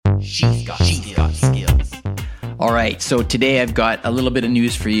She's got skills. All right, so today I've got a little bit of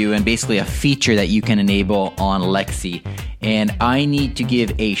news for you and basically a feature that you can enable on Lexi. And I need to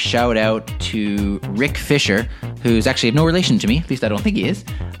give a shout out to Rick Fisher, who's actually of no relation to me. At least I don't think he is.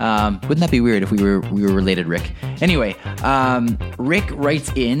 Wouldn't that be weird if we were related, Rick? Anyway, Rick writes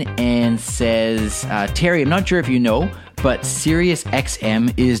in and says, Terry, I'm not sure if you know, but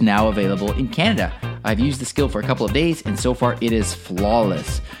SiriusXM is now available in Canada. I've used the skill for a couple of days, and so far it is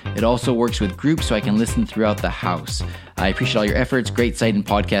flawless. It also works with groups, so I can listen throughout the house. I appreciate all your efforts. Great site and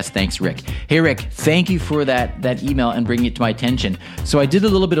podcast. Thanks, Rick. Hey, Rick, thank you for that email and bringing it to my attention. So I did a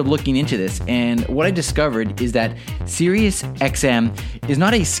little bit of looking into this, and what I discovered is that SiriusXM is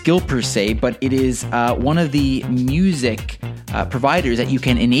not a skill per se, but it is one of the music providers that you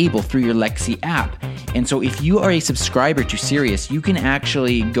can enable through your Lexi app. And so if you are a subscriber to Sirius, you can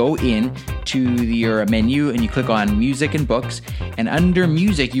actually go in to your menu and you click on music and books, and under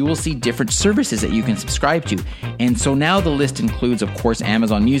music you will see different services that you can subscribe to. And so now the list includes, of course,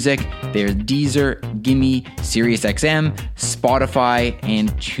 Amazon Music, there's Deezer, Gimme, SiriusXM, Spotify,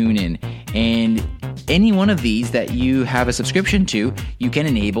 and TuneIn. And any one of these that you have a subscription to, you can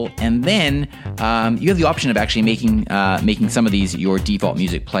enable, and then you have the option of actually making some of these your default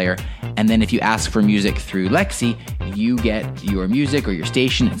music player. And then if you ask for music through Lexi, you get your music or your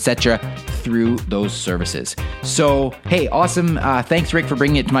station, etc., through those services. So, hey, awesome. Thanks, Rick, for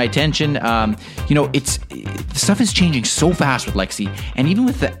bringing it to my attention. Stuff is changing so fast with Lexi, and even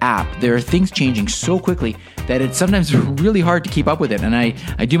with the app, there are things changing so quickly that it's sometimes really hard to keep up with it. And I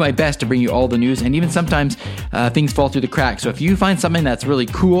do my best to bring you all the news, and even sometimes things fall through the cracks. So if you find something that's really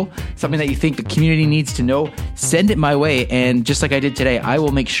cool, something that you think the community needs to know, send it my way. And just like I did today, I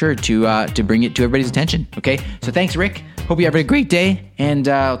will make sure to bring it to everybody's attention. Okay? So thanks, Rick. Hope you have a great day, and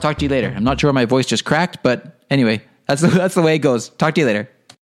I'll talk to you later. I'm not sure my voice just cracked, but anyway, that's the way it goes. Talk to you later.